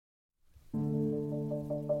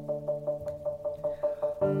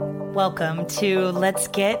Welcome to Let's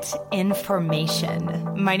Get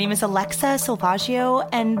Information. My name is Alexa Silvaggio,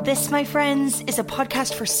 and this, my friends, is a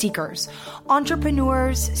podcast for seekers,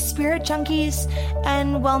 entrepreneurs, spirit junkies,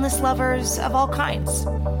 and wellness lovers of all kinds.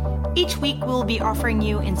 Each week, we'll be offering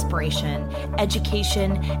you inspiration,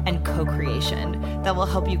 education, and co-creation that will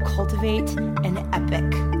help you cultivate an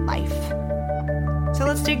epic life. So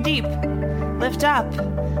let's dig deep, lift up,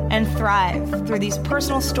 and thrive through these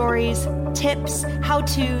personal stories, tips,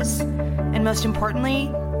 how-tos, and most importantly,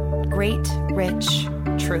 great, rich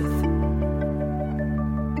truth.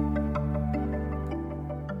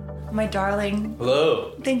 My darling.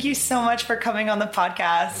 Hello. Thank you so much for coming on the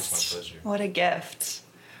podcast. It's my pleasure. What a gift.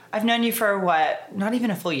 I've known you for what? Not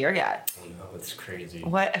even a full year yet. Oh no, it's crazy.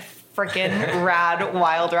 What a freaking rad,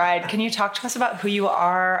 wild ride. Can you talk to us about who you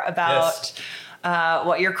are, about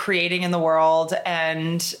what you're creating in the world,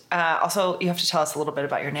 and also you have to tell us a little bit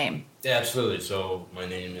about your name. Yeah, absolutely. So my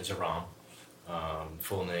name is Ahram.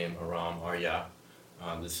 Full name Ahram Arya.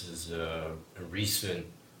 This is a recent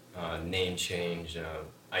name change,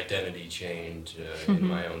 identity change in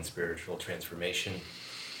my own spiritual transformation.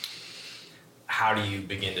 How do you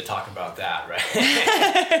begin to talk about that, right?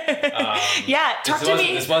 Yeah, talk to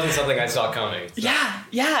me. This wasn't something I saw coming. So.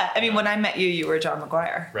 Yeah. I mean, when I met you, you were John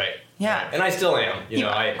McGuire. Right. Yeah. Right. And I still am.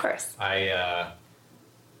 Of course. I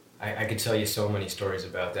could tell you so many stories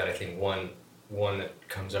about that. I think one that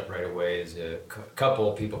comes up right away is a couple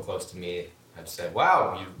of people close to me have said,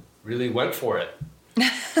 "Wow, you really went for it."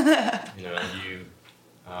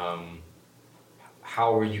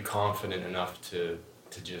 How were you confident enough to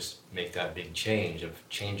just make that big change of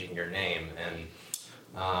changing your name?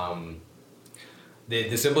 And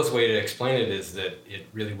the simplest way to explain it is that it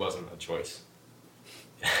really wasn't a choice.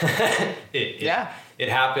 It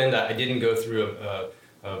happened. I didn't go through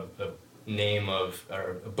a name or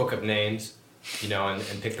a book of names,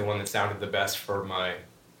 and pick the one that sounded the best for my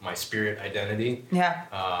spirit identity. Yeah.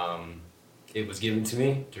 It was given to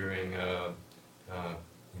me during a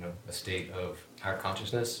state of higher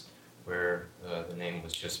consciousness, where the name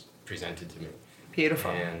was just presented to me.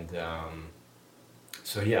 Beautiful. And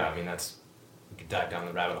we could dive down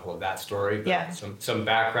the rabbit hole of that story. But yeah. Some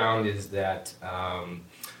background is that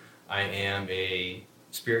I am a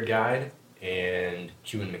spirit guide and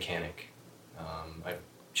human mechanic. I've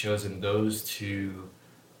chosen those two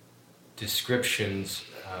descriptions.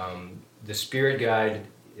 The spirit guide,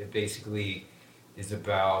 it basically is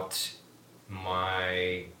about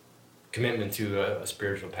my commitment to a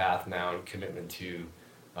spiritual path now, and commitment to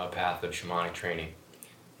a path of shamanic training.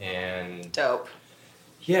 And dope.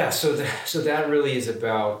 Yeah, so that really is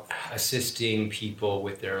about assisting people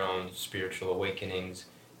with their own spiritual awakenings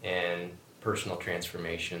and personal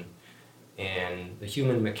transformation. And the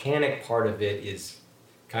human mechanic part of it is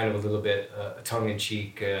kind of a little bit a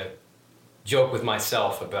tongue-in-cheek joke with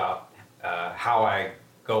myself about how I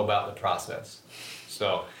go about the process.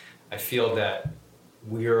 So I feel that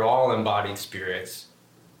we are all embodied spirits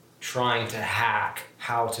trying to hack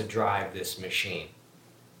how to drive this machine.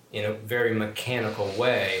 In a very mechanical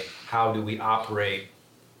way, how do we operate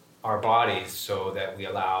our bodies so that we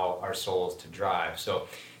allow our souls to drive? So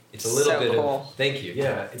it's a little bit cool. of, thank you,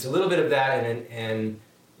 yeah. It's a little bit of that, and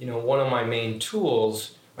one of my main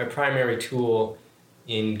tools, my primary tool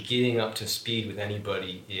in getting up to speed with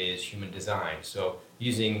anybody is human design. So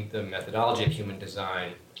using the methodology of human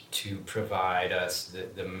design to provide us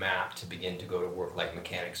the map to begin to go to work like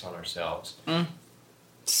mechanics on ourselves.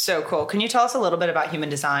 So cool. Can you tell us a little bit about human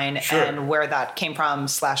design? Sure. And where that came from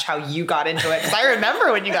 / how you got into it? Because I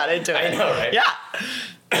remember when you got into it. I know, right? Yeah.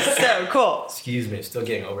 So cool. Excuse me, still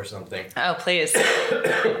getting over something. Oh, please.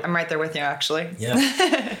 I'm right there with you, actually.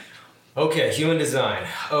 Yeah. Okay, human design.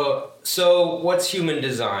 So what's human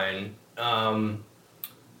design?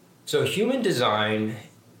 So human design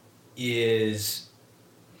is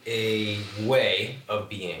a way of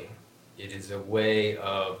being. It is a way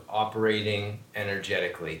of operating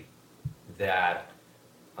energetically that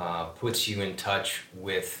puts you in touch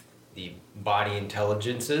with the body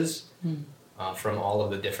intelligences from all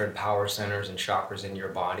of the different power centers and chakras in your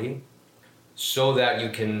body, so that you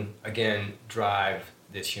can, again, drive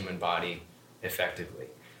this human body effectively.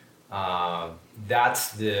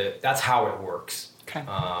 That's how it works. Okay.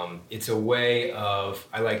 It's a way of,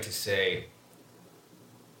 I like to say,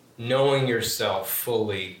 knowing yourself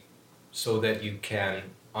fully so that you can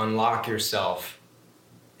unlock yourself,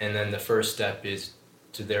 and then the first step is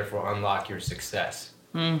to therefore unlock your success.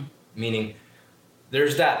 Meaning,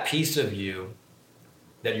 there's that piece of you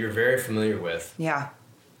that you're very familiar with. Yeah.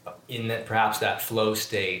 In that, perhaps that flow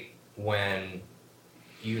state when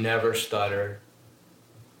you never stutter,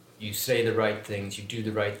 you say the right things, you do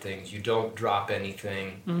the right things, you don't drop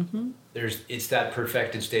anything. It's that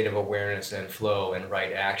perfected state of awareness and flow and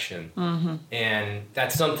right action. And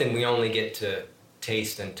that's something we only get to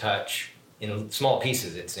taste and touch in small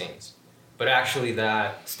pieces, it seems. But actually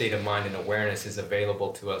that state of mind and awareness is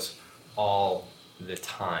available to us all the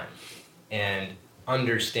time. And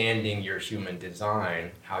understanding your human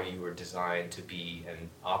design, how you were designed to be and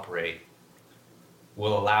operate,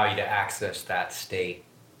 will allow you to access that state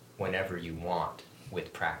whenever you want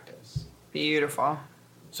with practice. Beautiful.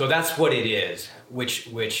 So that's what it is,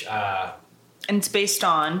 and it's based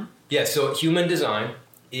on? Yeah, so human design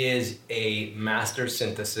is a master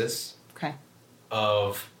synthesis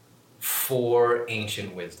of 4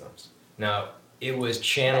 ancient wisdoms. Now, it was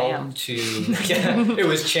channeled it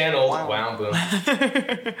was channeled, wow boom.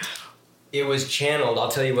 It was channeled, I'll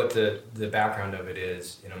tell you what the background of it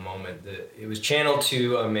is in a moment. It was channeled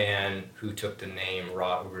to a man who took the name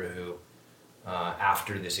Ra Uru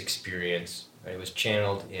after this experience. It was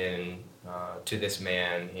channeled to this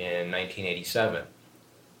man in 1987.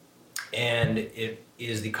 And it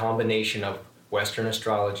is the combination of Western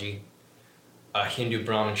astrology, a Hindu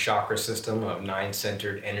Brahmin chakra system of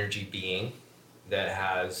 9-centered energy being that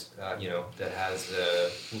has,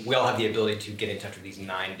 we all have the ability to get in touch with these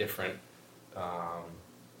 9 different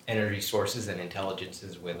energy sources and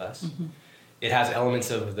intelligences with us. It has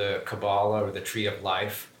elements of the Kabbalah or the Tree of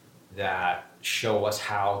Life that show us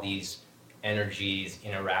how these energies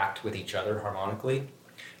interact with each other harmonically.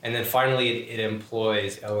 And then finally, it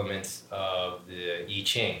employs elements of the I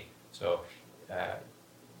Ching. So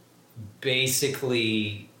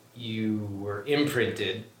basically, you were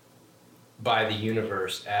imprinted by the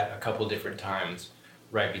universe at a couple different times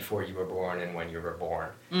right before you were born and when you were born.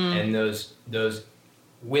 And those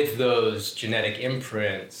genetic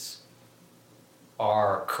imprints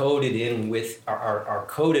are coded are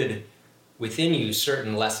coded within you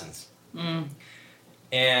certain lessons.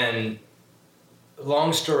 And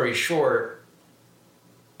long story short,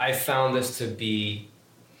 I found this to be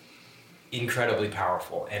incredibly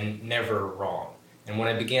powerful and never wrong. And when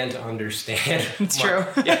I began to understand... It's true.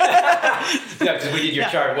 Yeah, because we did your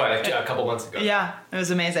chart, a couple months ago. Yeah, it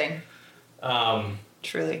was amazing.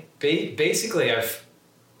 Truly. Basically,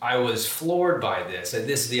 I was floored by this. And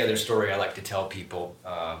this is the other story I like to tell people.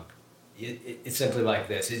 It's simply like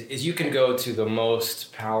this. Is you can go to the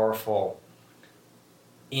most powerful,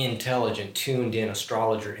 intelligent, tuned-in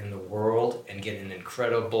astrologer in the world and get an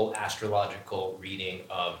incredible astrological reading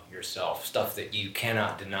of yourself, stuff that you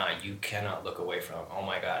cannot deny, you cannot look away from. Oh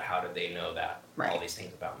my God, how did they know that? All these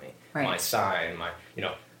things about me, my sign,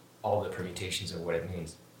 all the permutations of what it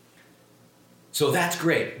means. So that's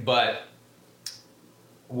great, but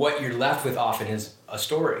what you're left with often is a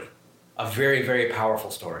story, a very, very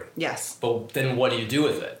powerful story. Yes. But then what do you do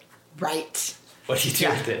with it? Right. What do you do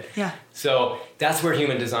with it? Yeah. So that's where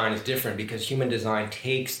human design is different, because human design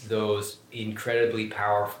takes those incredibly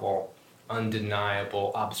powerful,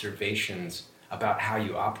 undeniable observations about how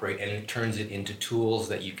you operate and it turns it into tools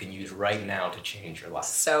that you can use right now to change your life.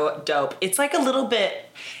 So dope. It's like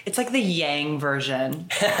it's like the yang version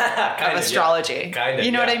of astrology. Yeah. Kind of.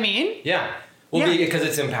 You know what I mean? Yeah. Well, because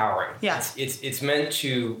it's empowering. Yeah. It's meant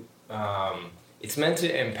to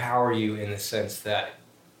empower you in the sense that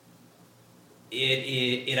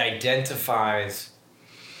it identifies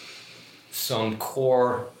some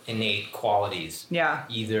core innate qualities. Yeah.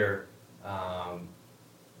 Either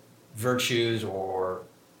virtues or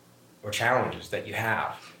challenges that you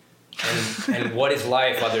have. And what is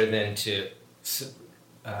life other than to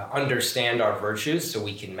understand our virtues so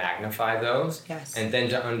we can magnify those, and then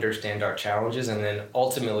to understand our challenges, and then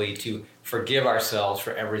ultimately to forgive ourselves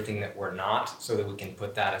for everything that we're not so that we can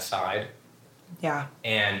put that aside. Yeah.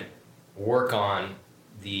 And work on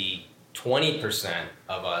the 20%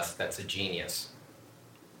 of us that's a genius,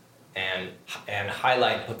 and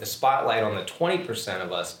highlight, put the spotlight on the 20%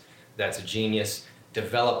 of us that's a genius,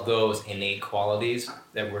 develop those innate qualities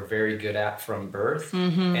that we're very good at from birth,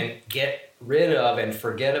 and get rid of and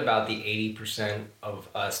forget about the 80% of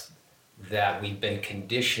us that we've been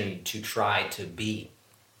conditioned to try to be.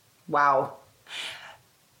 Wow.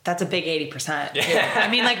 That's a big 80%. I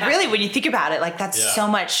mean, really, when you think about it, that's so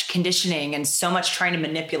much conditioning and so much trying to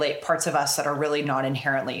manipulate parts of us that are really not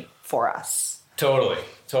inherently for us. Totally.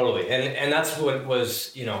 And that's what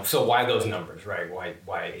was, so why those numbers, right? Why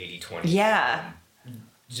 80-20? Yeah.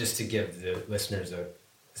 Just to give the listeners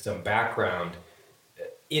some background,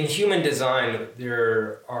 in human design,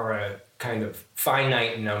 there are a kind of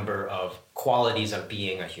finite number of qualities of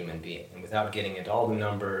being a human being. And without getting into all the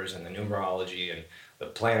numbers and the numerology and the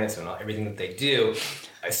planets and everything that they do.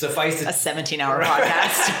 Suffice it, a 17-hour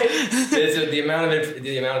podcast. the amount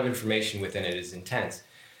of information within it is intense.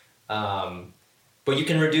 But you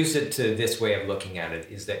can reduce it to this way of looking at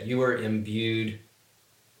it, is that you are imbued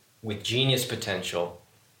with genius potential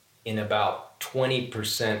in about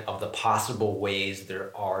 20% of the possible ways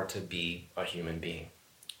there are to be a human being.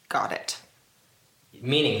 Got it.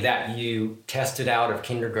 Meaning that you tested out of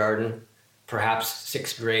kindergarten, perhaps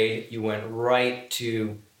 6th grade, you went right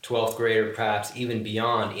to 12th grade or perhaps even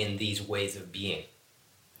beyond in these ways of being.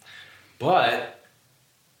 But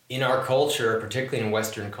in our culture, particularly in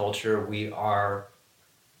Western culture, we are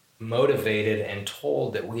motivated and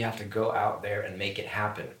told that we have to go out there and make it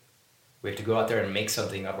happen. We have to go out there and make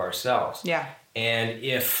something of ourselves. Yeah. And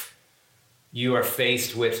if you are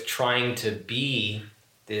faced with trying to be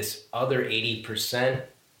this other 80%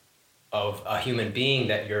 of a human being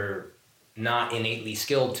that you're not innately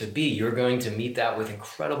skilled to be, you're going to meet that with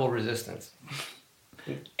incredible resistance.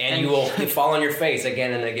 And you will fall on your face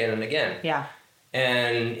again and again and again. Yeah.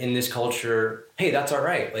 And in this culture, hey, that's all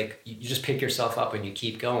right. Like, you just pick yourself up and you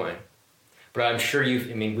keep going. But I'm sure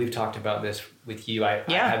we've talked about this with you. I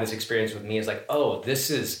had this experience with me. It's like, oh,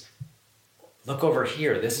 look over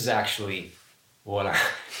here. This is actually where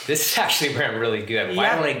I'm really good.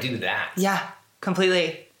 Why don't I do that? Yeah,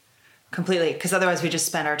 completely. Because otherwise we just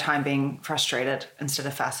spend our time being frustrated instead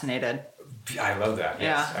of fascinated. I love that.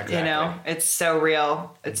 Yes, yeah, exactly. It's so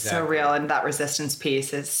real. It's exactly. so real, and that resistance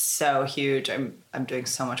piece is so huge. I'm doing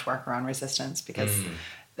so much work around resistance because,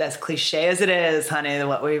 as cliche as it is, honey,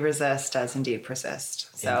 what we resist does indeed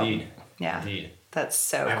persist. So, indeed. Yeah. Indeed. That's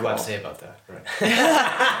so I have cool. a lot to say about that. Right.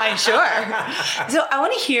 I'm sure. So I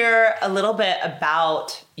want to hear a little bit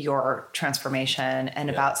about your transformation and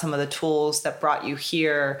about some of the tools that brought you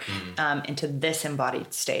here into this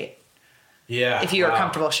embodied state. Yeah. If you are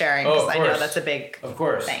comfortable sharing, because I know that's a big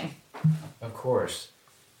thing. Of course.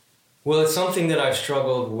 Well, it's something that I've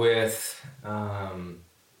struggled with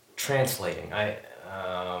translating. I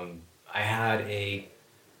had a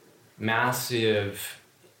massive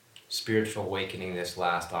spiritual awakening this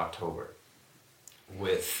last October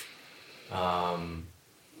with,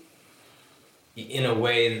 in a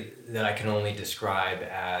way that I can only describe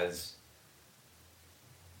as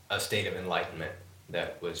a state of enlightenment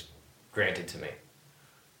that was granted to me.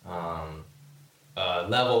 A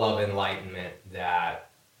level of enlightenment that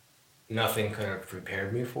nothing could have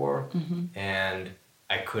prepared me for, and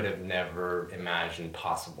I could have never imagined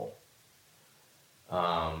possible.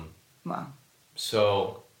 Wow.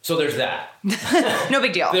 So there's that. No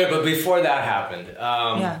big deal. But before that happened,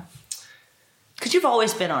 because you've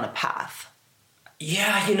always been on a path.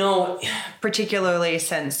 Yeah, particularly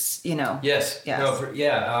since Yes.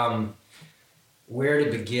 No, where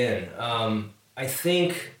to begin? I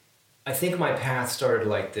think my path started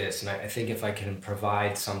like this, and I think if I can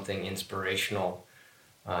provide something inspirational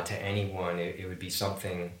to anyone, it would be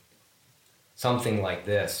something like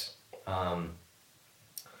this.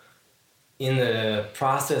 In the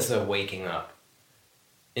process of waking up,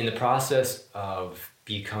 in the process of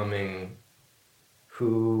becoming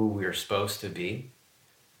who we're supposed to be,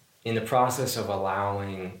 in the process of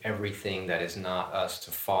allowing everything that is not us to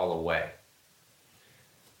fall away,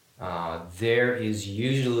 there is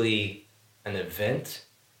usually an event,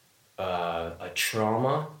 a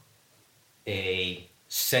trauma, a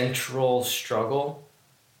central struggle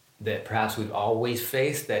that perhaps we've always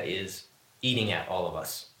faced that is eating at all of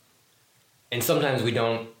us. And sometimes we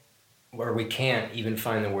don't, or we can't even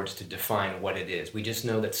find the words to define what it is. We just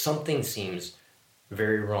know that something seems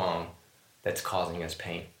very wrong that's causing us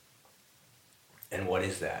pain. And what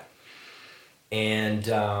is that? And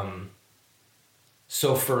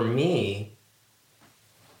so for me,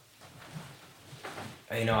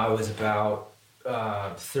 I was about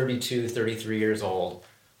 32, 33 years old.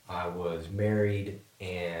 I was married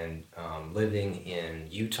and living in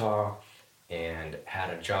Utah, and had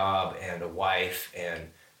a job and a wife, and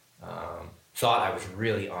thought I was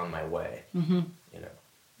really on my way.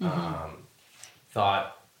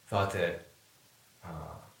 Thought that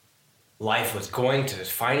life was going to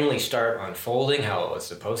finally start unfolding how it was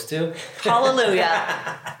supposed to.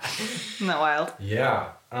 Hallelujah. Isn't that wild? Yeah.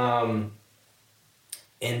 And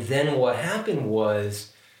then what happened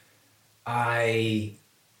was I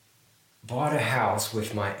bought a house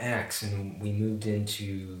with my ex, and we moved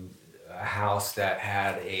into a house that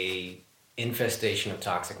had a infestation of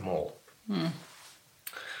toxic mold.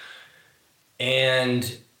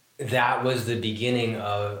 And that was the beginning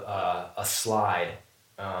of a slide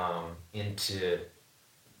into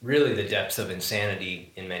really the depths of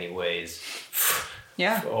insanity in many ways.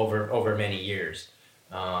 Yeah. Over many years.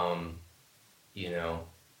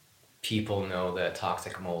 people know that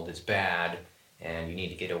toxic mold is bad and you need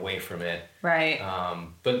to get away from it. Right.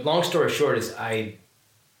 But long story short is I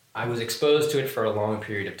was exposed to it for a long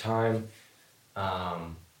period of time.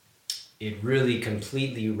 It really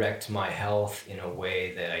completely wrecked my health in a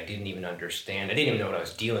way that I didn't even understand. I didn't even know what I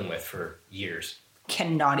was dealing with for years.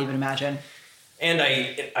 Cannot even imagine. And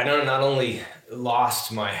I not only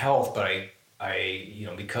lost my health, but I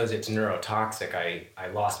because it's neurotoxic, I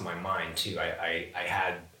lost my mind too. I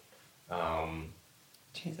had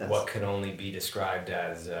Jesus. what could only be described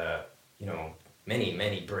as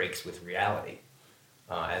many breaks with reality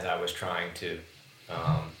as I was trying to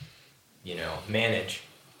manage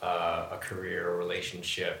a career or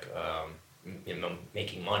relationship,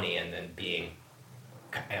 making money, and then being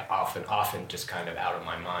often just kind of out of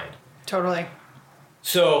my mind. Totally.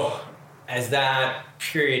 So as that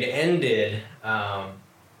period ended, the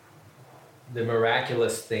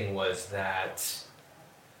miraculous thing was that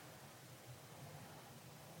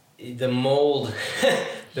the mold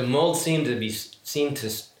seemed to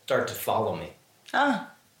start to follow me. Ah,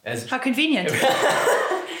 how convenient.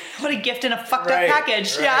 What a gift in a fucked up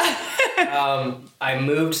package. Right. Yeah. I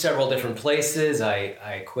moved several different places.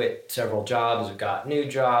 I quit several jobs, got new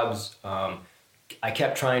jobs. I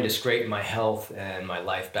kept trying to scrape my health and my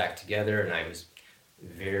life back together, and I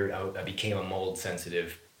became a mold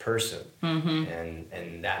sensitive person. Mm-hmm.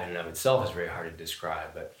 And that in and of itself is very hard to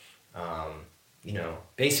describe. But,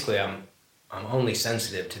 basically I'm only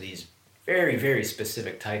sensitive to these very, very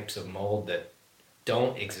specific types of mold that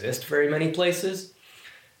don't exist very many places.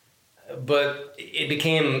 But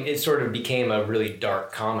it sort of became a really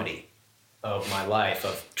dark comedy of my life,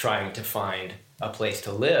 of trying to find a place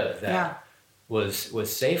to live that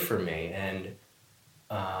was safe for me. And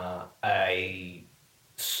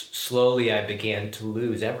slowly I began to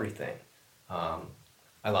lose everything.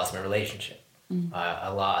 I lost my relationship. Mm. I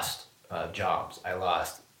lost jobs. I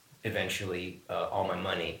lost eventually all my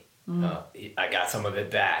money. I got some of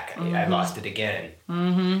it back. Mm-hmm. I lost it again.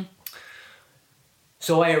 Mm-hmm.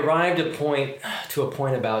 So I arrived to a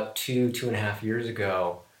point about 2.5 years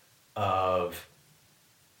ago of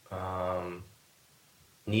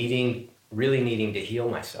really needing to heal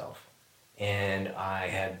myself. And I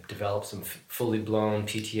had developed some fully blown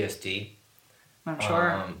PTSD. I'm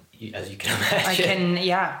sure. As you can imagine.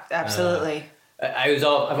 Absolutely. I've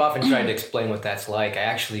often tried to explain what that's like. I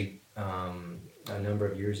actually, a number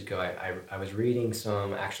of years ago, I was reading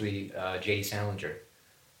some, J.D. Salinger,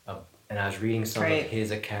 and I was reading some of his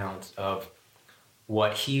accounts of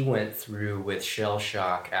what he went through with shell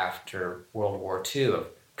shock after World War II, of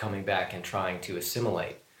coming back and trying to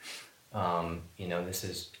assimilate. This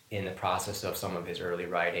is in the process of some of his early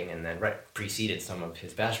writing, and then preceded some of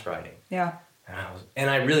his best writing. Yeah. And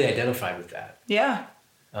I really identified with that. Yeah.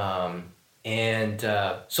 So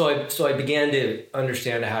I began to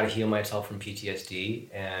understand how to heal myself from PTSD,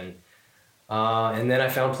 and then I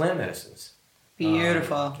found plant medicines.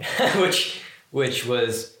 Beautiful. Which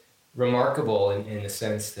was remarkable in the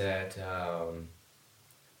sense that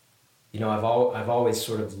I've always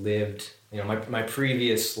sort of lived. My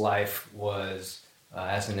previous life was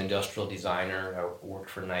as an industrial designer. I worked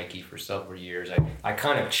for Nike for several years. I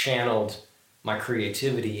kind of channeled my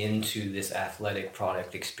creativity into this athletic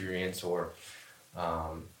product experience, or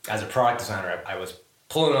as a product designer, I was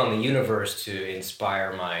pulling on the universe to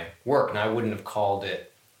inspire my work, and I wouldn't have called it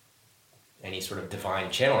any sort of divine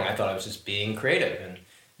channeling. I thought I was just being creative and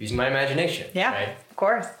using my imagination. Yeah, right? Of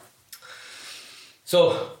course.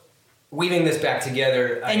 So, weaving this back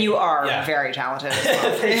together... And you are very talented as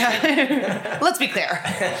well. Let's be clear.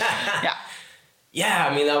 Yeah. Yeah,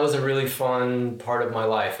 I mean, that was a really fun part of my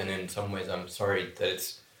life, and in some ways I'm sorry that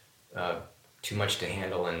it's too much to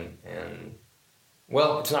handle, and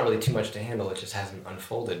well, it's not really too much to handle, it just hasn't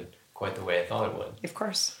unfolded quite the way I thought it would. Of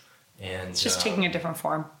course. And it's just taking a different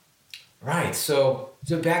form. Right. So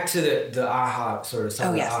back to the aha, sort of some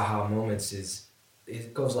of the aha moments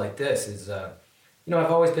it goes like this,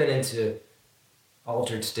 I've always been into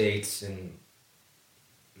altered states and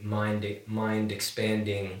mind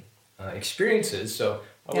expanding experiences. So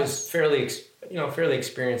I was fairly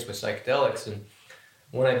experienced with psychedelics, and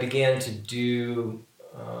when I began to do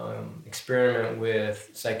experiment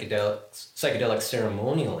with psychedelics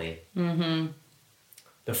ceremonially, mm-hmm.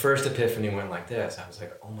 the first epiphany went like this. I was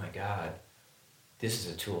like, oh my God, this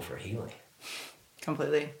is a tool for healing.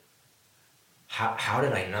 Completely. How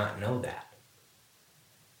did I not know that?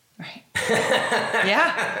 Right.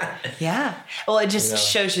 Yeah. Well, it just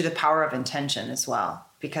shows you the power of intention as well.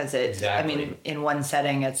 Because in one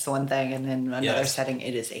setting it's one thing, and in another setting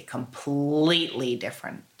it is a completely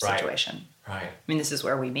different situation. Right. I mean, this is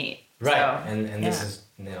where we meet. Right. So, And this is,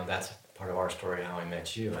 that's part of our story, how I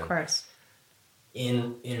met you. Of course.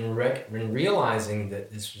 In realizing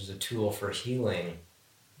that this was a tool for healing,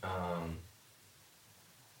 I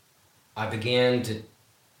began to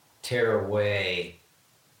tear away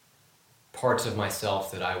parts of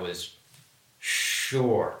myself that I was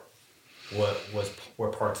sure were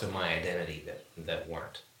parts of my identity that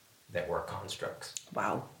were constructs.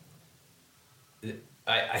 Wow.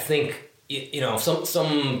 I think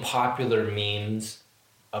some popular memes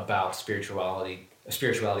about spirituality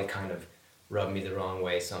kind of rub me the wrong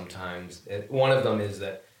way sometimes. One of them is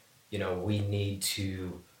that we need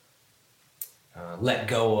to let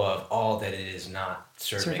go of all that it is not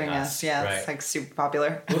serving us. Yeah, right? It's like super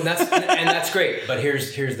popular. Well, that's great. But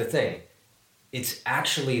here's the thing. It's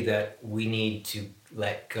actually that we need to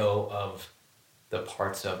let go of the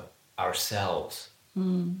parts of ourselves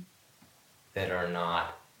that are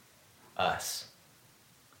not us.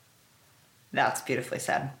 That's beautifully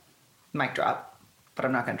said. Mic drop. But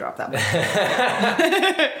I'm not going to drop that one.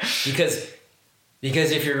 Because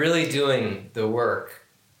if you're really doing the work,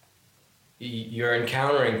 you're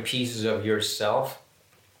encountering pieces of yourself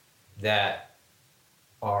that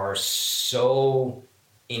are so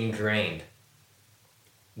ingrained,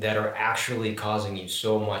 that are actually causing you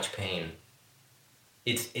so much pain.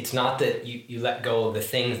 It's not that you let go of the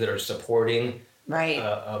things that are supporting right.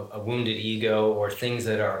 a wounded ego, or things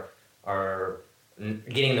that are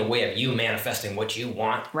getting in the way of you manifesting what you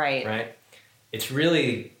want. Right. It's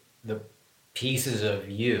really the pieces of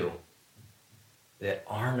you that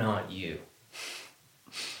are not you.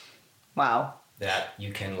 Wow. That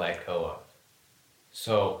you can let go of.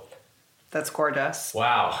 So that's gorgeous.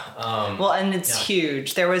 Wow. Well, and it's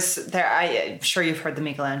huge. I'm sure you've heard the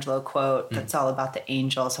Michelangelo quote that's all about the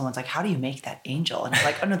angel. Someone's like, how do you make that angel? And it's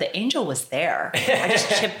like, oh no, the angel was there. I just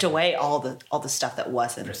chipped away all the stuff that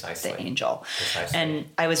wasn't the angel. Precisely. And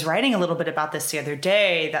I was writing a little bit about this the other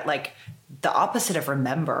day, that like the opposite of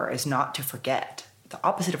remember is not to forget. The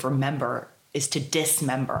opposite of remember is to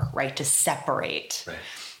dismember, right? To separate. Right.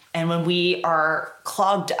 And when we are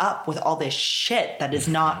clogged up with all this shit that is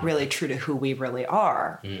not really true to who we really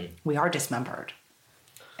are, we are dismembered.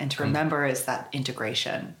 And to remember is that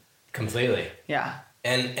integration. Completely. Yeah.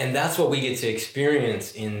 And that's what we get to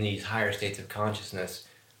experience in these higher states of consciousness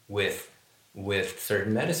with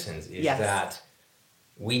certain medicines, is that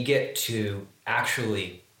we get to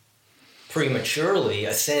actually prematurely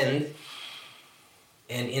ascend.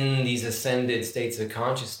 And in these ascended states of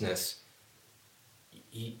consciousness,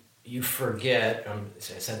 you forget. I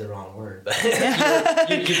said the wrong word, but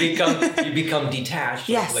you become detached.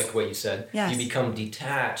 Yes. Like what you said. Yes. You become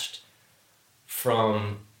detached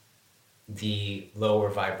from the lower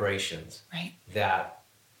vibrations, right, that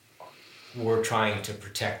were trying to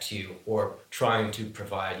protect you, or trying to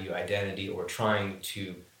provide you identity, or trying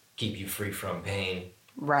to keep you free from pain.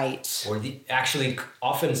 Right. Or actually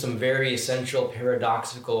often some very essential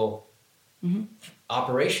paradoxical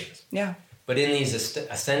operations. Yeah. But in these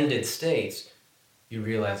ascended states, you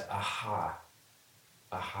realize,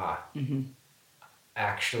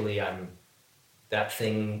 actually that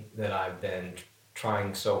thing that I've been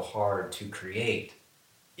trying so hard to create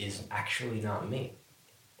is actually not me.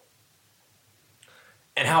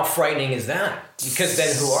 And how frightening is that? Because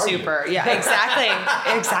then who are you? Super. Yeah, exactly.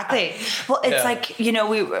 Exactly. Well, it's like,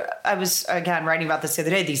 I was, again, writing about this the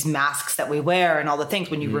other day, these masks that we wear and all the things,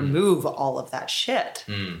 when you remove all of that shit.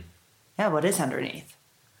 Yeah, what is underneath?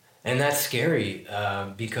 And that's scary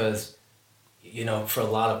because, for a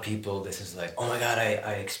lot of people, this is like, oh my God,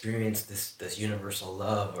 I experienced this universal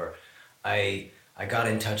love, or I got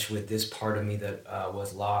in touch with this part of me that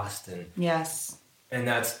was lost. And yes. And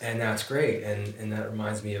that's great. And that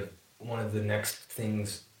reminds me of one of the next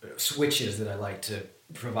switches that I like to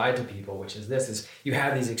provide to people, which is this, is you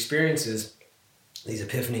have these experiences, these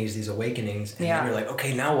epiphanies, these awakenings, and then you're like,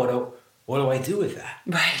 okay, now what do I do with that?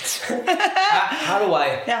 Right. how do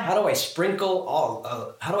I sprinkle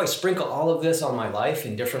all of this on my life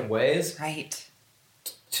in different ways? Right.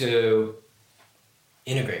 To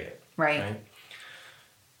integrate it. Right.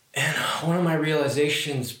 And one of my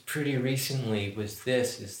realizations pretty recently was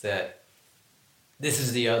that this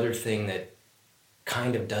is the other thing that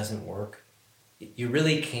kind of doesn't work. You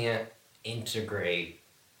really can't integrate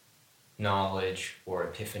knowledge or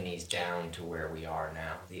epiphanies down to where we are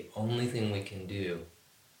now. The only thing we can do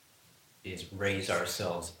is raise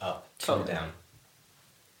ourselves up to them.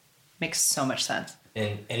 Makes so much sense.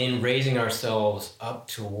 And in raising ourselves up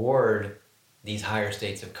toward these higher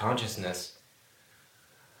states of consciousness,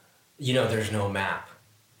 there's no map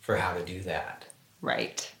for how to do that.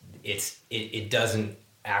 Right. It doesn't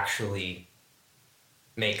actually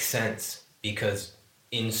makes sense, because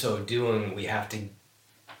in so doing, we have to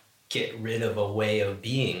get rid of a way of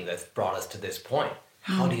being that's brought us to this point.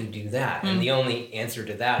 How do you do that? And the only answer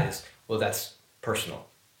to that is, well, that's personal.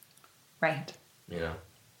 Right. You know?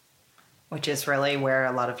 Which is really where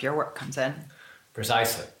a lot of your work comes in.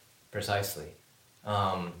 Precisely.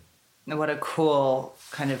 What a cool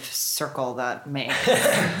kind of circle that makes.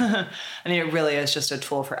 I mean, it really is just a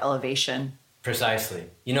tool for elevation. Precisely.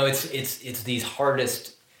 You know, it's these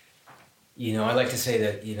hardest, you know, I like to say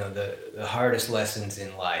that, you know, the hardest lessons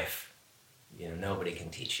in life, you know, nobody can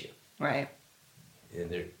teach you. Right.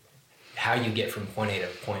 How you get from point A to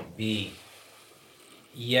point B,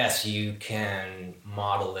 yes, you can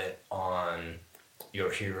model it on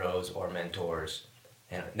your heroes or mentors,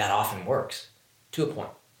 and that often works to a point.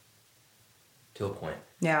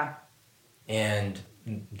 Yeah. And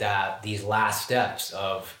that these last steps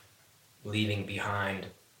of leaving behind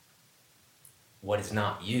what is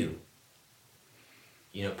not you,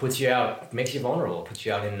 you know, puts you out, makes you vulnerable, puts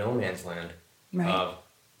you out in no man's land. Right. Of,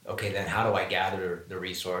 okay, then how do I gather the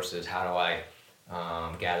resources? How do I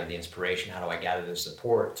gather the inspiration? How do I gather the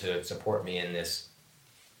support to support me in this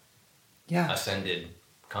ascended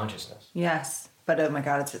consciousness? Yes. But oh my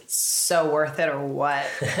God, it's so worth it, or what?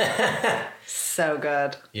 So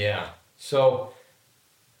good. Yeah. So,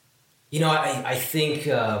 you know, I think,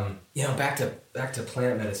 you know, back to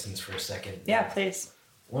plant medicines for a second. Yeah, please.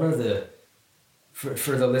 One of the,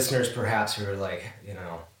 for the listeners perhaps who are like, you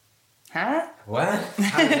know, huh? What?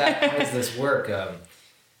 How does this work?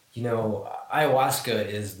 You know, ayahuasca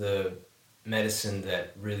is the medicine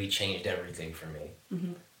that really changed everything for me.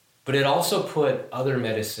 Mm-hmm. But it also put other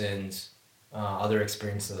medicines, other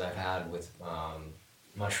experiences that I've had with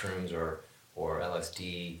mushrooms or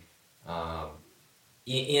LSD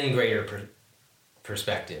in greater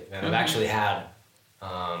perspective. And I've actually had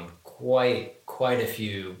quite a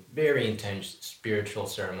few very intense spiritual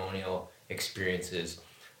ceremonial experiences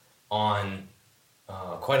on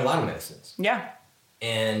quite a lot of medicines. Yeah.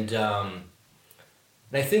 And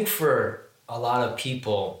I think for a lot of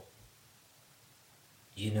people,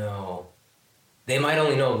 you know, they might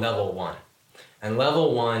only know level 1. And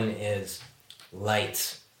level 1 is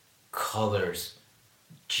lights, colors,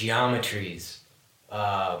 geometries,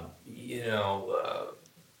 you know,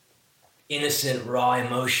 innocent raw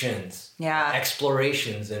emotions,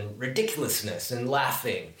 explorations and ridiculousness and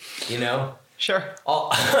laughing, you know? Sure.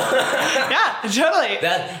 Yeah, totally.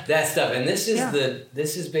 That stuff. And this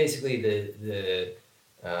is basically the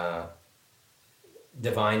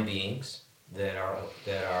divine beings that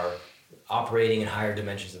are operating in higher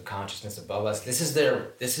dimensions of consciousness above us. This is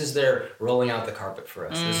their rolling out the carpet for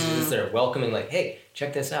us. This is their welcoming, like, hey,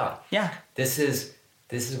 check this out. Yeah. This is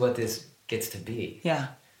what this gets to be. Yeah.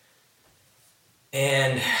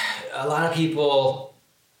 And a lot of people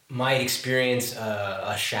might experience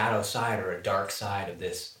a shadow side or a dark side of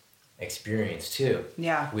this experience too.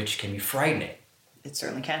 Yeah. Which can be frightening. It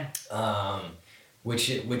certainly can. Which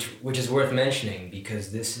is worth mentioning,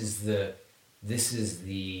 because this is the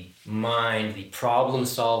mind, the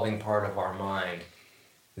problem-solving part of our mind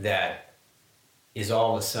that is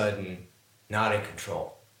all of a sudden not in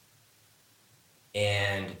control.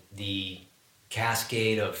 And the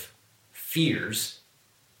cascade of fears,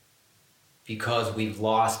 because we've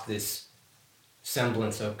lost this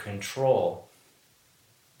semblance of control,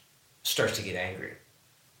 starts to get angry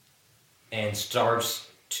and starts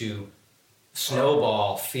to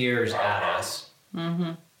snowball fears at us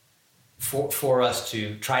for us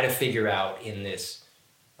to try to figure out in this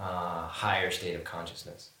higher state of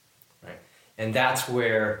consciousness, right? And that's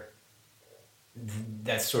where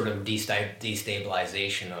that sort of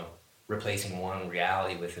destabilization of replacing one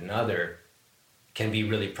reality with another can be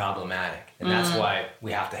really problematic. And that's why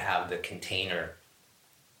we have to have the container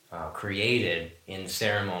created in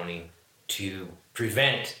ceremony to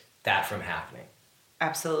prevent that from happening.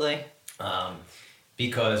 Absolutely.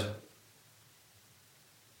 Because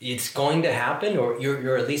it's going to happen, or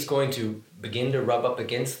you're at least going to begin to rub up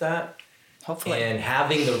against that. Hopefully. And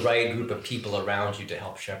having the right group of people around you to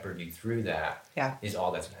help shepherd you through that is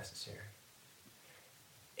all that's necessary.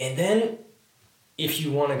 And then, if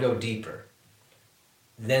you want to go deeper,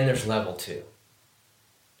 then there's level 2.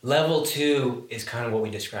 Level 2 is kind of what we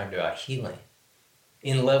described about healing.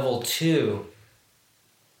 In level 2,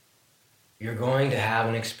 you're going to have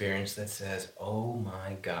an experience that says, oh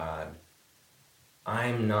my God,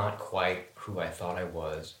 I'm not quite who I thought I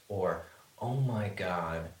was, or, oh my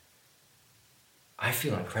God, I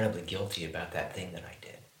feel incredibly guilty about that thing that I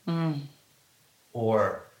did.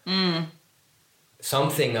 Or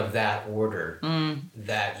something of that order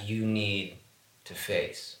that you need to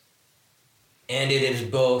face. And it is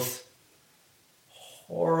both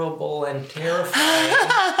horrible and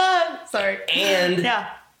terrifying. Sorry. And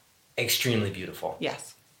extremely beautiful.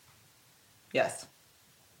 Yes. Yes.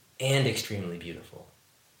 And extremely beautiful.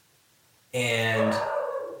 And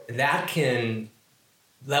that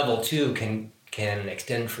level 2 can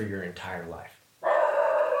extend for your entire life.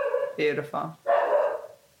 Beautiful.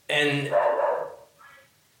 And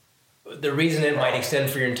the reason it might extend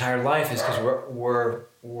for your entire life is because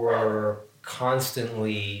we're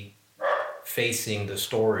constantly facing the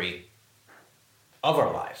story of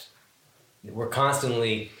our lives. We're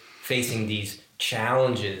constantly facing these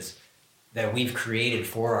challenges that we've created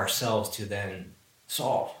for ourselves to then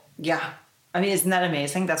solve. Yeah. I mean, isn't that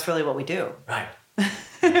amazing? That's really what we do. Right.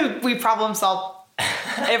 We problem solve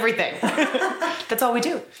everything. That's all we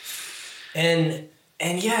do. And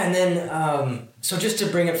then, so just to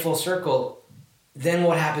bring it full circle, then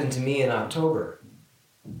what happened to me in October?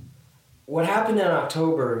 What happened in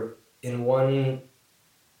October in one,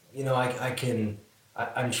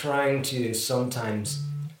 I'm trying to sometimes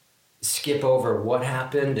skip over what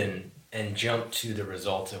happened and jump to the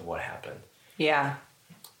results of what happened. Yeah.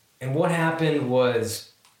 And what happened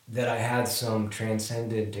was that I had some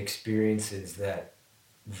transcendent experiences that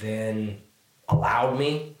then allowed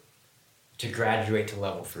me to graduate to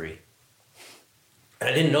level 3. And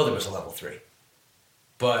I didn't know there was a level 3.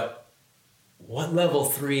 But what level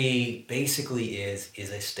 3 basically is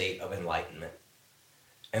a state of enlightenment.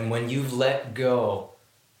 And when you've let go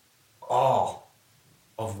all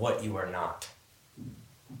of what you are not,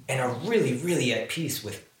 and are really, really at peace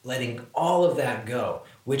with letting all of that go,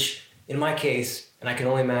 which in my case, and I can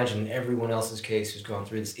only imagine everyone else's case who's gone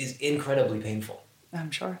through this, is incredibly painful.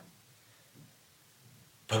 I'm sure.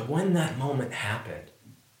 But when that moment happened,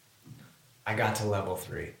 I got to level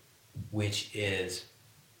 3, which is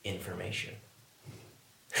information.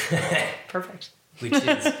 Perfect. Which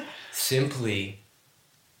is simply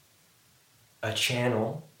a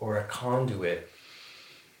channel or a conduit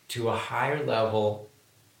to a higher level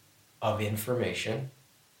of information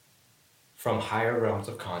from higher realms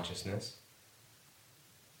of consciousness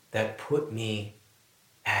that put me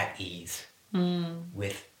at ease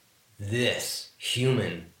with this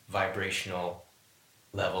human vibrational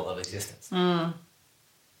level of existence.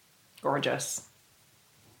 Gorgeous.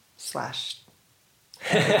 /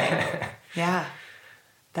 Yeah.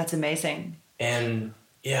 That's amazing. And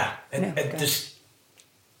just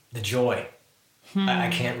the joy. I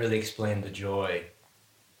can't really explain the joy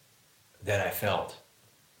that I felt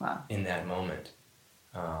in that moment.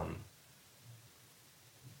 I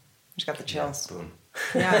just got the chills. Yeah, boom.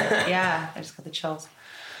 Yeah, I just got the chills.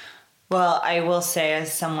 Well, I will say,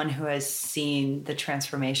 as someone who has seen the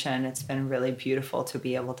transformation, it's been really beautiful to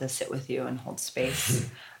be able to sit with you and hold space.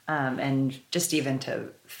 And just even to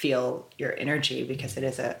feel your energy, because it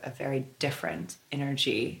is a very different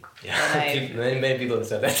energy. Yeah, many people have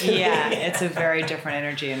said that to me. Yeah, it's a very different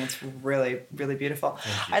energy, and it's really, really beautiful.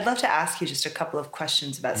 I'd love to ask you just a couple of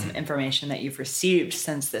questions about some information that you've received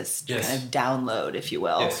since this kind of download, if you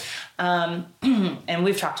will. Yes. And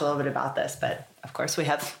we've talked a little bit about this, but of course we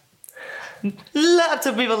have lots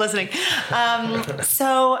of people listening.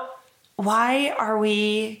 So why are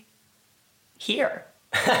we here?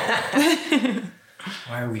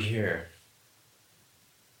 Why are we here?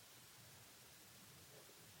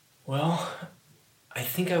 Well, I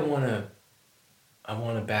think I want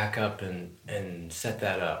to back up and set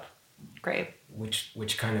that up. Great.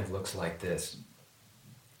 Which kind of looks like this.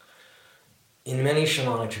 In many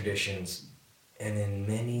shamanic traditions and in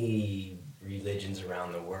many religions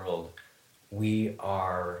around the world, we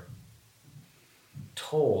are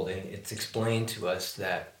told, and it's explained to us,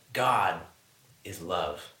 that God is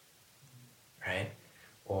love, right?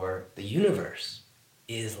 Or the universe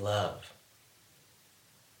is love.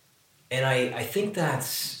 And I think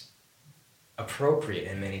that's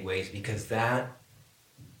appropriate in many ways, because that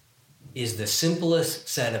is the simplest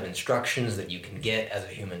set of instructions that you can get as a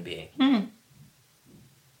human being.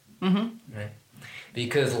 Right?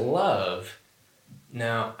 Because love,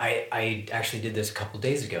 now I actually did this a couple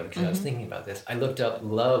days ago because I was thinking about this. I looked up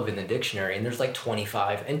love in the dictionary, and there's like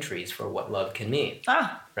 25 entries for what love can mean.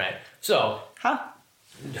 Right? So, I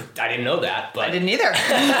didn't know that, but I didn't either.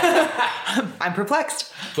 I'm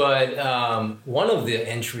perplexed. But one of the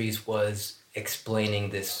entries was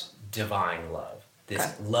explaining this divine love,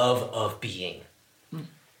 this love of being.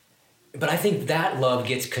 But I think that love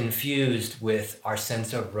gets confused with our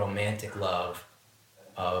sense of romantic love,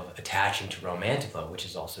 of attaching to romantic love, which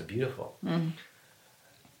is also beautiful.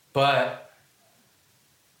 But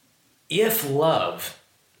if love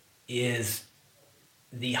is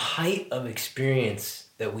the height of experience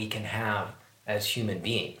that we can have as human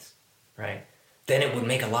beings, right? Then it would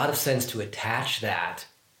make a lot of sense to attach that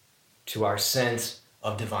to our sense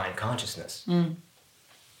of divine consciousness.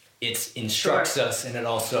 It instructs us, and it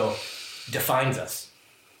also defines us,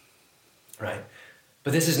 right?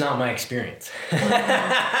 But this is not my experience.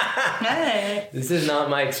 This is not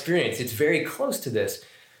my experience. It's very close to this.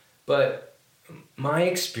 But my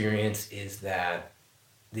experience is that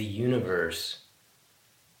the universe,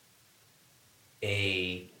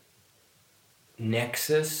 a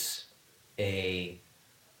nexus, a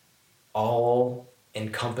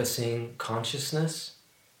all-encompassing consciousness,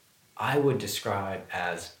 I would describe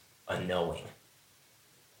as a knowing.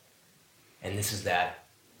 And this is that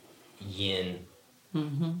yin.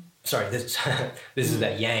 Sorry, this is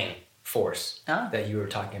that yang force that you were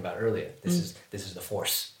talking about earlier. This is the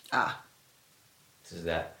force. This is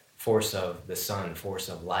that force of the sun, force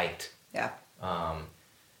of light. Yeah.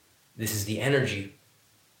 This is the energy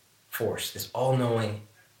force, this all-knowing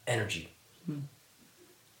energy.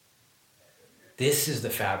 This is the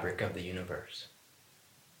fabric of the universe,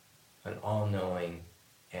 an all-knowing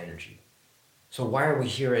energy. So why are we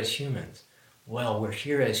here as humans? Well, we're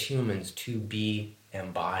here as humans to be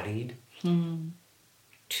embodied,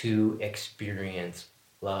 to experience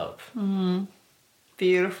love.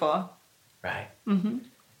 Beautiful. Right? And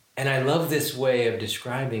I love this way of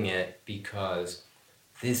describing it because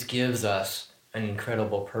this gives us an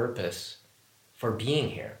incredible purpose for being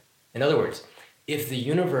here. In other words, if the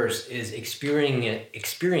universe is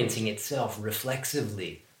experiencing itself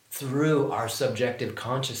reflexively through our subjective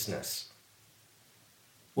consciousness,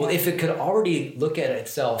 well, if it could already look at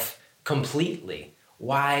itself completely,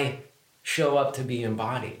 why show up to be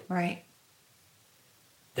embodied? Right.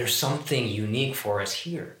 There's something unique for us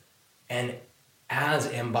here. And as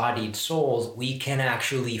embodied souls, we can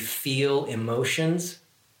actually feel emotions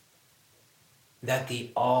that the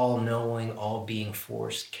all-knowing, all-being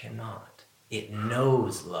force cannot. It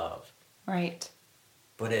knows love. Right.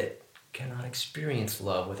 But it cannot experience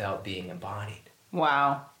love without being embodied.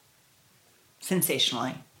 Wow.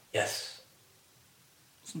 Sensationally. Yes.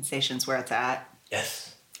 Sensation's where it's at.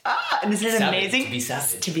 Yes. And isn't it Savage, amazing? to be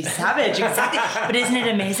savage. To be savage, exactly. But isn't it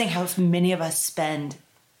amazing how many of us spend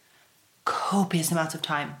copious amounts of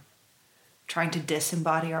time trying to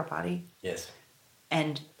disembody our body? Yes.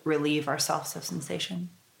 And relieve ourselves of sensation?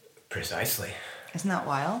 Precisely. Isn't that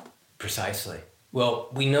wild? Precisely. Well,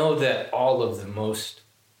 we know that all of the most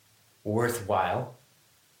worthwhile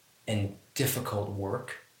and difficult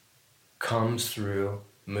work comes through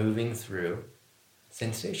moving through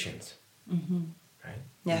sensations. Right?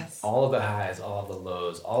 Yes. All of the highs, all of the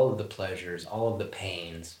lows, all of the pleasures, all of the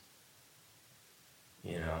pains.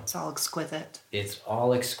 You know. It's all exquisite. It's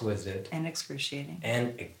all exquisite. And excruciating.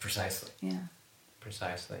 And precisely. Yeah.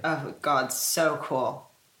 Precisely. Oh, God, so cool.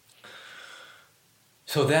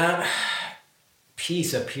 So that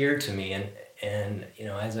piece appeared to me, and you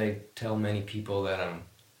know, as I tell many people that I'm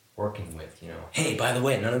working with, you know, hey, by the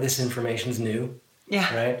way, none of this information's new.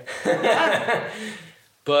 Yeah. Right? Yeah.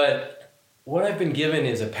 But what I've been given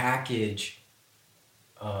is a package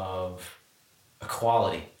of a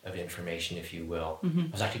quality of information, if you will. I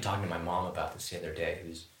was actually talking to my mom about this the other day,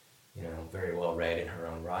 who's, you know, very well read in her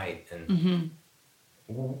own right. And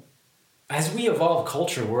as we evolve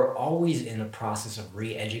culture, we're always in a process of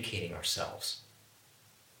re-educating ourselves.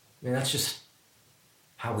 I mean, that's just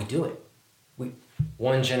how we do it.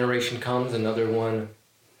 One generation comes, another one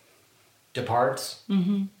departs,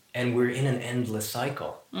 and we're in an endless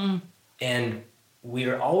cycle. And we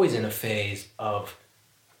are always in a phase of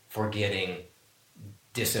forgetting,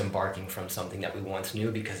 disembarking from something that we once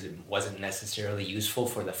knew because it wasn't necessarily useful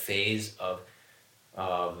for the phase of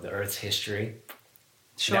the Earth's history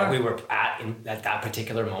that we were at that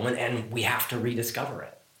particular moment, and we have to rediscover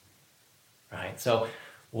it, right? So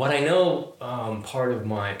what I know, part of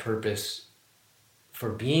my purpose for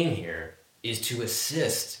being here is to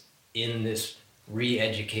assist in this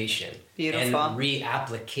re-education and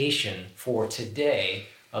reapplication for today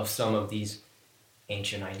of some of these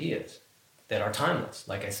ancient ideas that are timeless.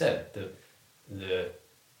 Like I said, the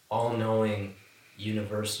all-knowing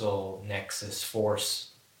universal nexus force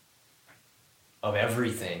of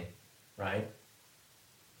everything, right,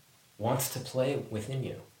 wants to play within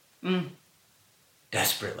you.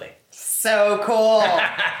 Desperately. So cool.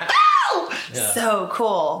 Yeah. So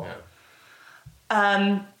cool.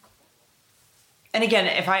 Yeah. And again,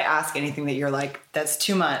 if I ask anything that you're like, that's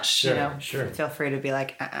too much, Sure, you know, sure. feel free to be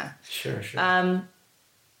like, Sure.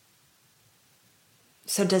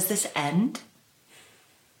 So does this end?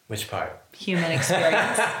 Which part? Human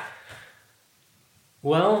experience.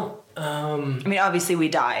 Well, I mean, obviously we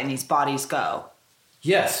die and these bodies go.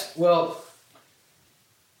 yes. Well,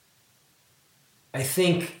 I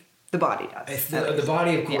think the body does. The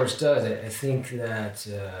body, of course, does. I think that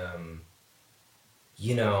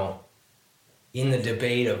in the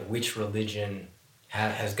debate of which religion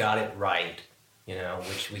has got it right,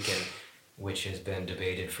 which has been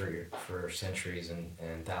debated for centuries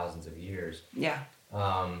and thousands of years. Yeah.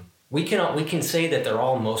 We can say that they're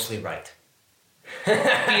all mostly right.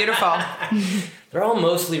 Beautiful. They're all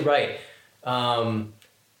mostly right.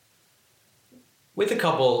 With a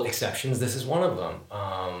couple exceptions, this is one of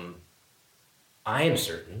them. I am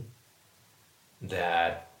certain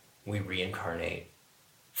that we reincarnate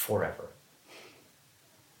forever.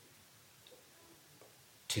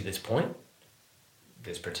 To this point,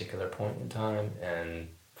 this particular point in time, and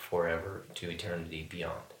forever to eternity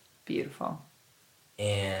beyond. Beautiful.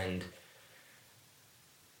 And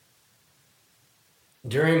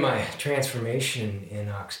during my transformation in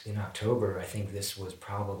October, I think this was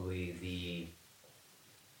probably the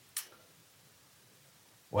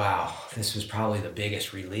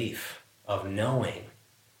biggest relief of knowing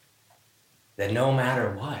that no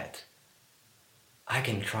matter what, I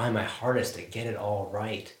can try my hardest to get it all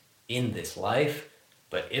right in this life,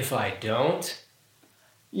 but if I don't,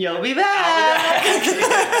 you'll be back.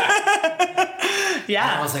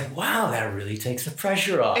 Yeah. And I was like, wow, that really takes the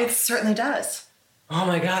pressure off. It certainly does. Oh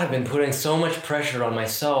my God, I've been putting so much pressure on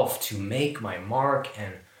myself to make my mark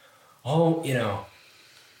and,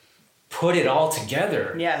 put it all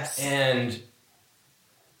together. Yes. And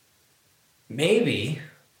maybe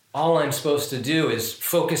all I'm supposed to do is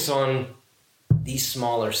focus on these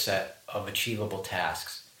smaller set of achievable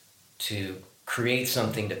tasks to create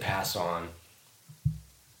something to pass on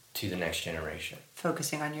to the next generation.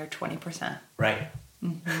 Focusing on your 20%. Right.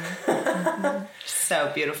 Mm-hmm. Mm-hmm.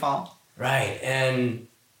 So beautiful. Right. And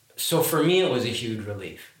so for me, it was a huge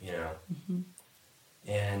relief, Mm-hmm.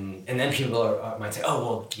 And then people might say,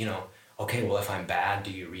 oh, well, okay, well, if I'm bad,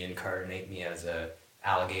 do you reincarnate me as a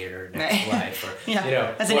alligator next life? Or,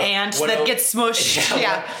 yeah. As an ant that gets smushed.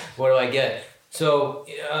 Yeah. What do I get? So,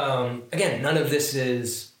 again, none of this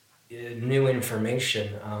is new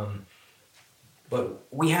information, but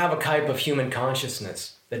we have a type of human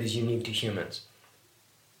consciousness that is unique to humans.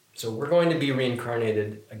 So we're going to be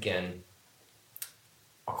reincarnated again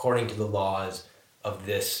according to the laws of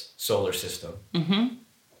this solar system. Mm-hmm.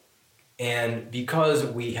 And because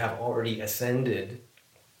we have already ascended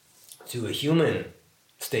to a human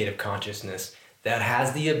state of consciousness that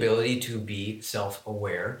has the ability to be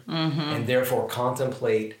self-aware and therefore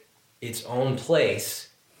contemplate its own place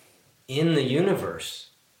in the universe,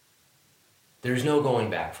 there's no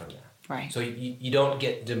going back from that. Right. So you don't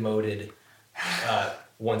get demoted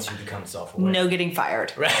once you become self-aware. No getting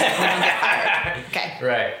fired. Right. We don't get fired. Okay.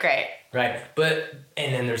 Right. Great. Right.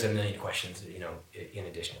 And then there's a million questions, in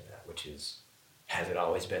addition to that, which is, has it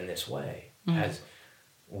always been this way?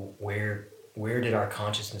 Where did our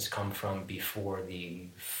consciousness come from before the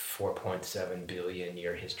 4.7 billion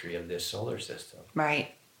year history of this solar system?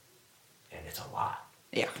 Right. And it's a lot.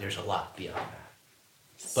 Yeah. There's a lot beyond that.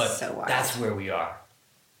 But so that's where we are.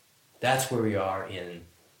 That's where we are in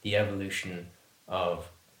the evolution of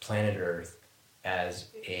planet Earth as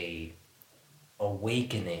a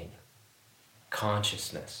awakening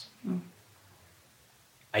consciousness.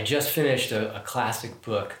 I just finished a classic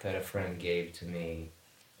book that a friend gave to me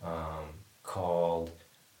called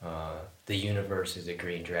The Universe is a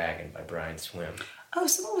Green Dragon by Brian Swim. Oh,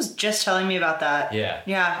 someone was just telling me about that. Yeah.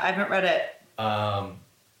 Yeah, I haven't read it.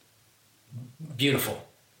 Beautiful.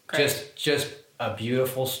 Great. Just a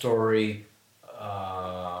beautiful story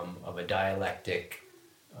of a dialectic,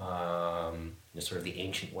 sort of the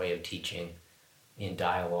ancient way of teaching in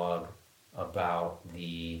dialogue about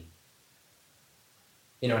the,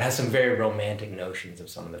 it has some very romantic notions of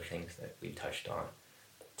some of the things that we touched on,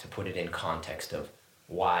 to put it in context of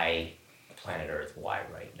why planet Earth, why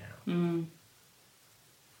right now.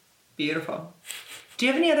 Beautiful. Do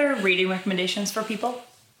you have any other reading recommendations for people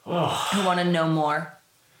who want to know more?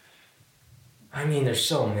 I mean, there's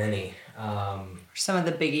so many. Some of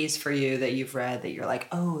the biggies for you that you've read that you're like,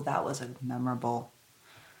 oh, that was a memorable.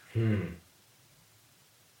 I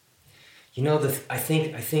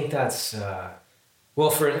think that's for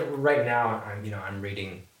right now. I'm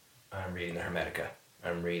reading the Hermetica.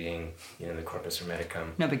 I'm reading the Corpus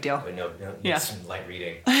Hermeticum. No big deal. But no, Yeah. Some light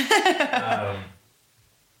reading. I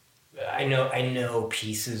know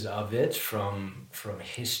pieces of it from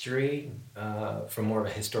history, from more of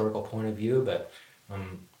a historical point of view, but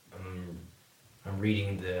I'm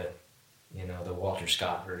reading the Walter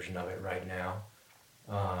Scott version of it right now.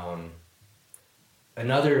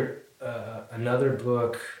 Another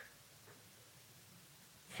book.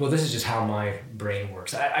 Well, this is just how my brain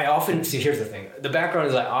works. I often see, here's the thing. The background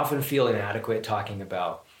is I often feel inadequate talking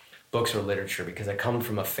about books or literature because I come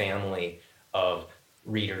from a family of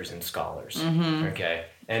readers and scholars. Mm-hmm. Okay.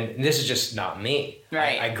 And this is just not me.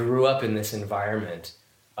 Right. I grew up in this environment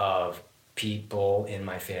of people in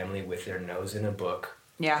my family with their nose in a book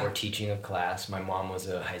or teaching a class. My mom was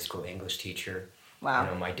a high school English teacher. Wow.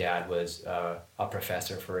 You know, my dad was a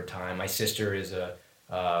professor for a time. My sister is a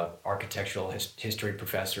architectural history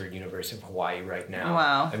professor at University of Hawaii right now.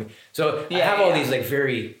 Wow. I mean, so I have all these like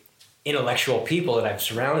very intellectual people that I've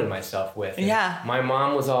surrounded myself with. And my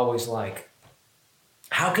mom was always like,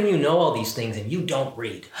 how can you know all these things and you don't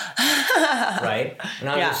read? Right? And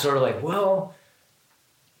I was just sort of like, well,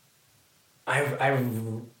 I've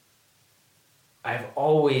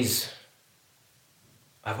always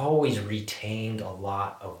retained a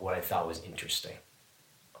lot of what I thought was interesting.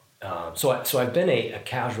 So I've been a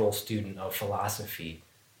casual student of philosophy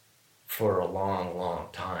for a long, long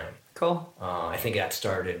time. Cool. I think that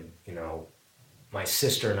started, you know, my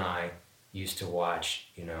sister and I used to watch,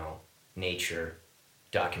 you know, nature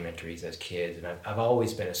documentaries as kids, and I've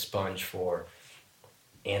always been a sponge for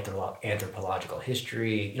anthropological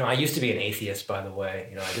history. You know, I used to be an atheist, by the way.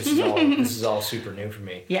 You know, this is all super new for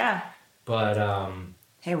me. Yeah. But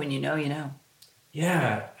hey, when you know, you know.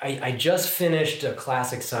 Yeah, I just finished a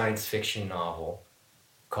classic science fiction novel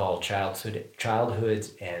called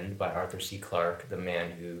Childhood's End by Arthur C. Clarke, the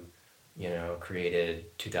man who, you know,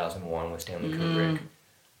 created 2001 with Stanley Kubrick.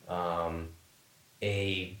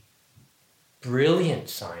 A brilliant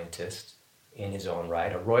scientist in his own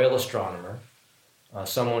right, a royal astronomer,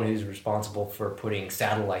 someone who's responsible for putting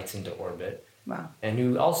satellites into orbit. Wow. And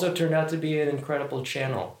who also turned out to be an incredible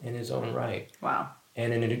channel in his own right. Wow.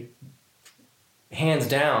 And hands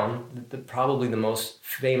down, probably the most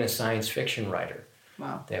famous science fiction writer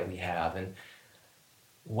that we have. And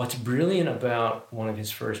what's brilliant about one of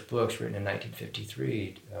his first books, written in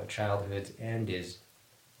 1953, Childhood's End, is,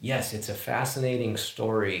 yes, it's a fascinating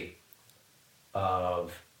story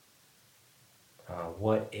of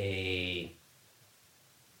what a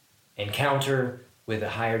encounter with a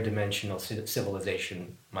higher dimensional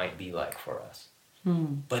civilization might be like for us.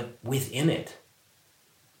 But within it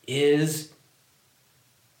is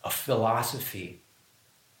a philosophy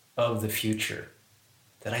of the future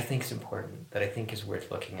that I think is important, that I think is worth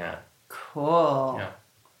looking at. Cool. Yeah.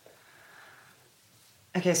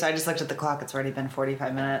 Okay, so I just looked at the clock. It's already been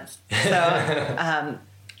 45 minutes. So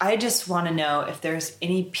I just want to know if there's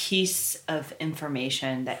any piece of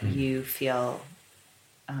information that you feel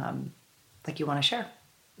like you want to share.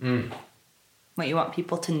 What you want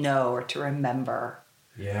people to know or to remember.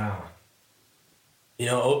 Yeah. You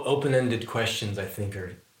know, open-ended questions, I think,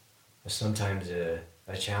 are sometimes a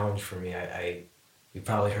challenge for me. You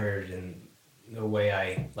probably heard in the way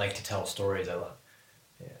I like to tell stories.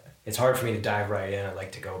 It's hard for me to dive right in. I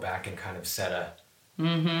like to go back and kind of set a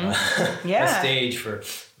stage for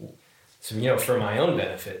my own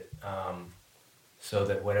benefit, so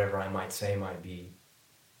that whatever I might say might be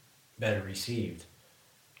better received.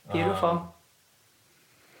 Beautiful.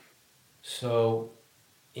 So,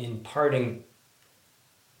 in parting,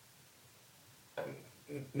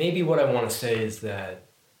 maybe what I want to say is that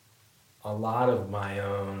a lot of my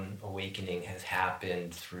own awakening has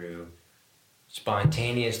happened through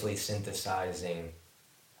spontaneously synthesizing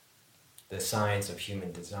the science of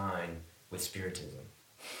human design with Spiritism.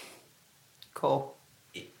 Cool.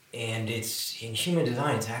 And it's in human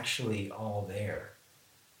design, it's actually all there.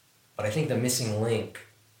 But I think the missing link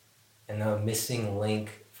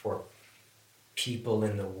for people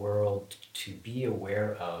in the world to be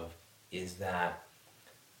aware of is that,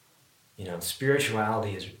 you know,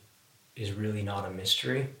 spirituality is really not a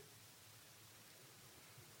mystery.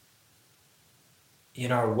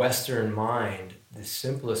 In our Western mind, the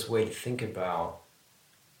simplest way to think about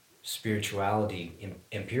spirituality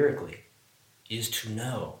empirically is to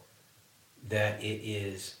know that it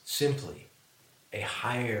is simply a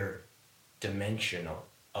higher dimension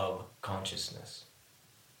of consciousness.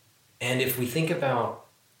 And if we think about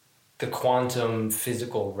the quantum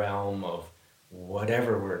physical realm of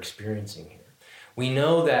whatever we're experiencing here, we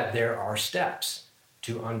know that there are steps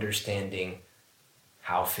to understanding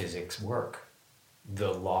how physics work,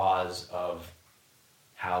 the laws of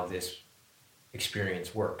how this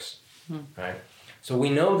experience works, right? So we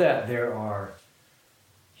know that there are,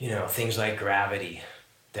 you know, things like gravity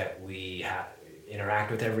that we interact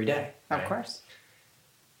with every day. Right? Of course.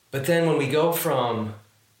 But then when we go from,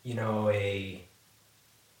 you know, a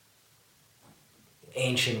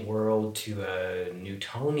ancient world to a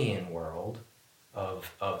Newtonian world,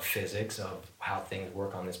 of physics, of how things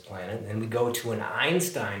work on this planet. And then we go to an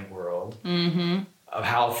Einstein world of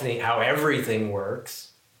how everything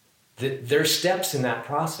works. There's steps in that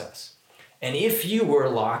process. And if you were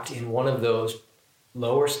locked in one of those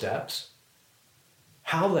lower steps,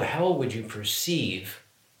 how the hell would you perceive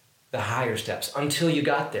the higher steps until you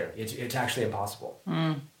got there? It's actually impossible.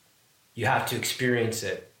 You have to experience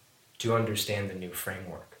it to understand the new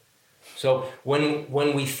framework. So when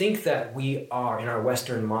we think that we are, in our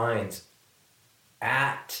Western minds,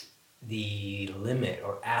 at the limit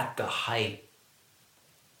or at the height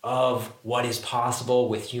of what is possible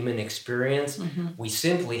with human experience, we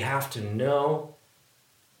simply have to know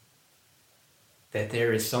that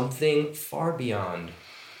there is something far beyond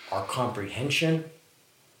our comprehension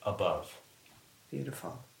above.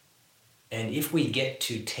 Beautiful. And if we get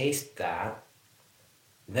to taste that,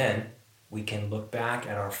 then we can look back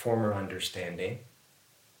at our former understanding,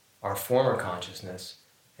 our former consciousness,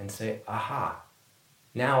 and say, aha,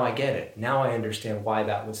 now I get it. Now I understand why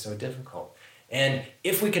that was so difficult. And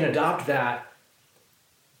if we can adopt that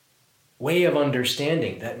way of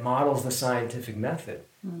understanding that models the scientific method,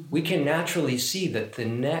 we can naturally see that the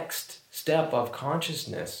next step of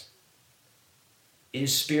consciousness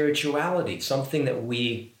is spirituality, something that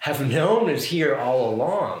we have known is here all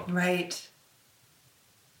along. Right.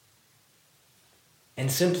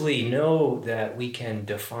 And simply know that we can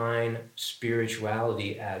define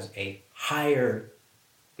spirituality as a higher,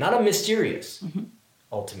 not a mysterious,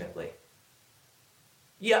 ultimately.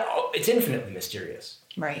 Yeah, it's infinitely mysterious.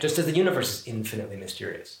 Right. Just as the universe is infinitely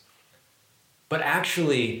mysterious. But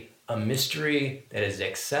actually a mystery that is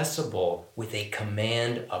accessible with a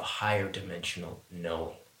command of higher dimensional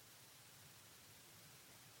knowing.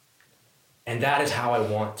 And that is how I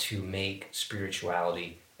want to make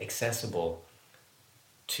spirituality accessible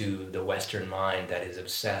to the Western mind that is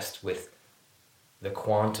obsessed with the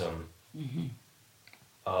quantum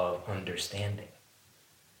of understanding.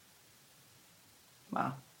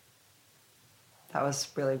 Wow. That was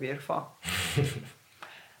really beautiful.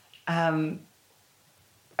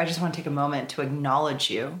 I just want to take a moment to acknowledge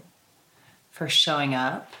you for showing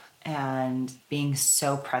up and being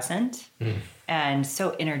so present and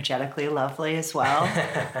so energetically lovely as well.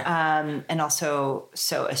 And also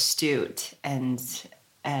so astute. And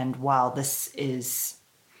while this is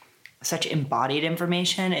such embodied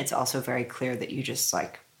information, it's also very clear that you just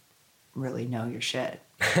really know your shit.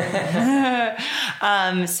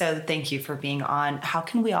 So thank you for being on. How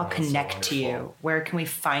can we all connect to you? Where can we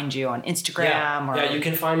find you? On Instagram? Yeah, you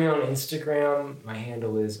can find me on Instagram. My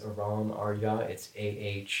handle is Ahram Arya. It's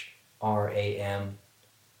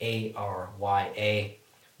AHRAMARYA.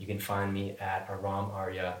 You can find me at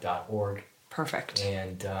ahramarya.org. Perfect.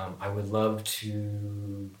 And I would love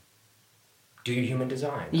to do your human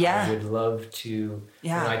design. Yeah. I would love to,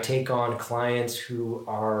 when I take on clients who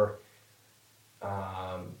are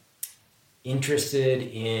interested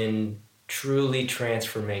in truly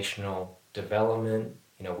transformational development.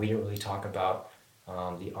 We didn't really talk about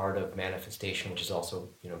the art of manifestation, which is also,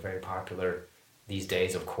 very popular these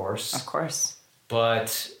days, of course. Of course.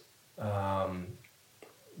 But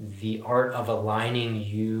the art of aligning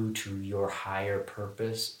you to your higher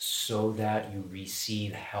purpose so that you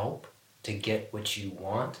receive help to get what you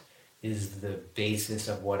want is the basis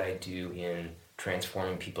of what I do in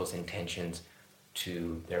transforming people's intentions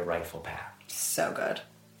to their rightful path. So good.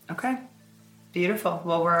 Okay. Beautiful.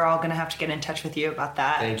 Well, we're all going to have to get in touch with you about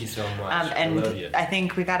that. Thank you so much. And I love you. I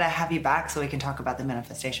think we got to have you back so we can talk about the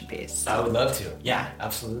manifestation piece. So. I would love to. Yeah,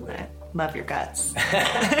 absolutely. I love your guts.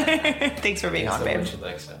 Thanks for being on, babe. Thanks so much,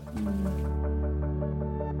 Alexa.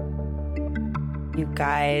 You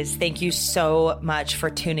guys, thank you so much for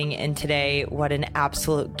tuning in today. What an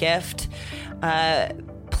absolute gift.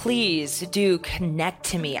 Please do connect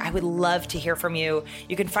to me. I would love to hear from you.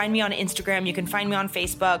 You can find me on Instagram. You can find me on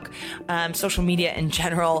Facebook, social media in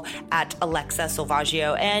general at Alexa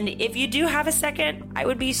Silvaggio. And if you do have a second, I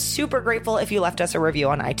would be super grateful if you left us a review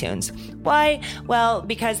on iTunes. Why? Well,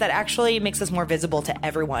 because that actually makes us more visible to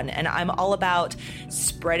everyone. And I'm all about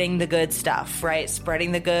spreading the good stuff, right?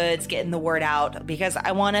 Spreading the goods, getting the word out, because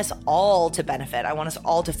I want us all to benefit. I want us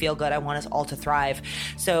all to feel good. I want us all to thrive.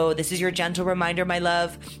 So this is your gentle reminder, my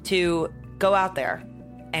love, to go out there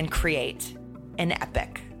and create an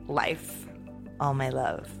epic life. All my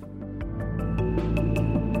love.